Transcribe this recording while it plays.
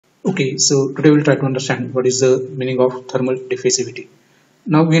Okay, so today we'll try to understand what is the meaning of thermal diffusivity.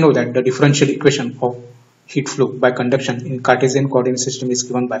 Now we know that the differential equation of heat flow by conduction in Cartesian coordinate system is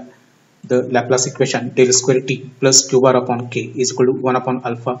given by the Laplace equation del square T plus q bar upon k is equal to 1 upon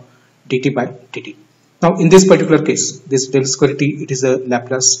alpha dt by dt. Now in this particular case, this del square T, it is a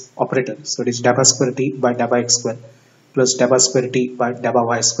Laplace operator. So it is dabba square T by dabba x square plus dabba square T by dabba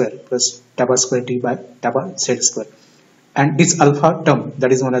y square plus dabba square T by dabba z square, and this alpha term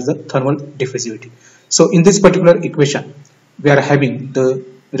that is known as the thermal diffusivity. So in this particular equation we are having the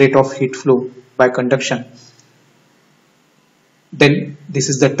rate of heat flow by conduction, then this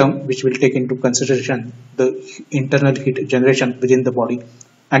is the term which will take into consideration the internal heat generation within the body,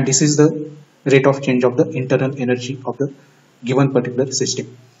 and this is the rate of change of the internal energy of the given particular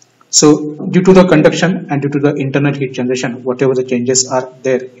system. So due to the conduction and due to the internal heat generation, whatever the changes are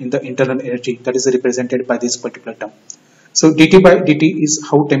there in the internal energy, that is represented by this particular term. So dt by dt is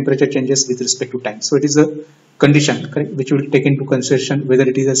how temperature changes with respect to time. So it is a condition, correct, which will take into consideration whether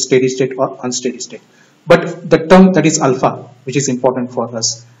it is a steady state or unsteady state. But the term that is alpha, which is important for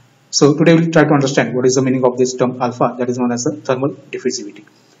us. So today we will try to understand what is the meaning of this term alpha, that is known as the thermal diffusivity.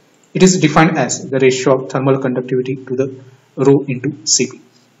 It is defined as the ratio of thermal conductivity to the rho into Cp.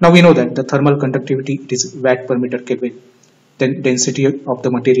 Now we know that the thermal conductivity, it is watt per meter Kelvin. Then density of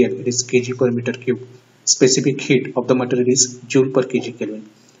the material, it is kg per meter cube. Specific heat of the material is joule per kg Kelvin.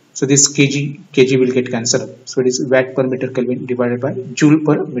 So this kg will get cancelled. So it is watt per meter Kelvin divided by joule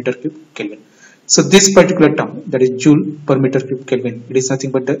per meter cube Kelvin. So this particular term, that is joule per meter cube Kelvin, it is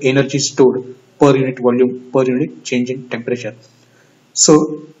nothing but the energy stored per unit volume per unit change in temperature.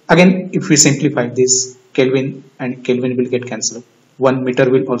 So again, if we simplify this, Kelvin and Kelvin will get cancelled. 1 meter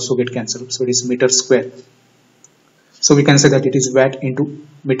will also get cancelled. So it is meter square. So we can say that it is watt into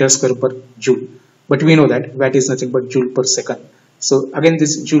meter square per joule. But we know that watt is nothing but joule per second. So again,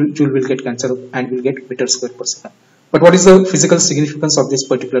 this joule will get cancelled and will get meter square per second. But what is the physical significance of this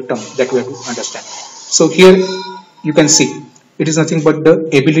particular term that we have to understand? So here you can see it is nothing but the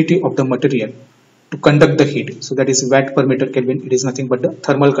ability of the material to conduct the heat. So that is watt per meter Kelvin. It is nothing but the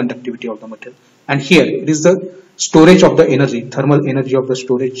thermal conductivity of the material. And here it is the storage of the energy, thermal energy of the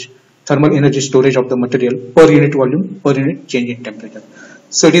storage, thermal energy storage of the material per unit volume per unit change in temperature.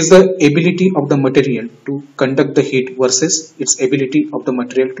 So it is the ability of the material to conduct the heat versus its ability of the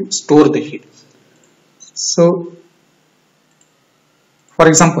material to store the heat. So for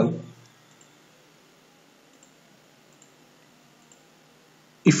example,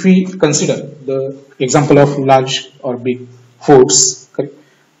 if we consider the example of large or big forts, correct,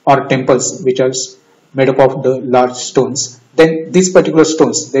 or temples which are made up of the large stones, then these particular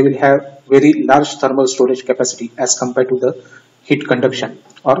stones, they will have very large thermal storage capacity as compared to the heat conduction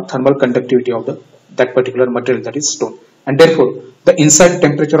or thermal conductivity of that particular material, that is stone, and therefore the inside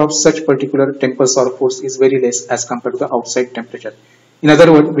temperature of such particular temples or forts is very less as compared to the outside temperature. In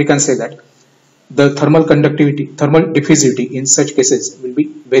other words, we can say that the thermal conductivity, thermal diffusivity in such cases will be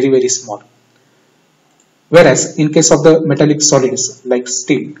very, very small. Whereas in case of the metallic solids like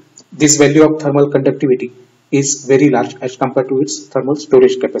steel, this value of thermal conductivity is very large as compared to its thermal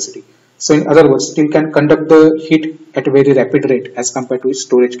storage capacity. So in other words, steel can conduct the heat at a very rapid rate as compared to its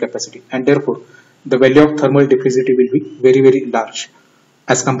storage capacity, and therefore the value of thermal diffusivity will be very, very large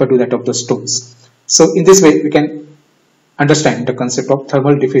as compared to that of the stones. So in this way, we can understand the concept of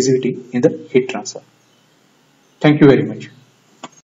thermal diffusivity in the heat transfer. Thank you very much.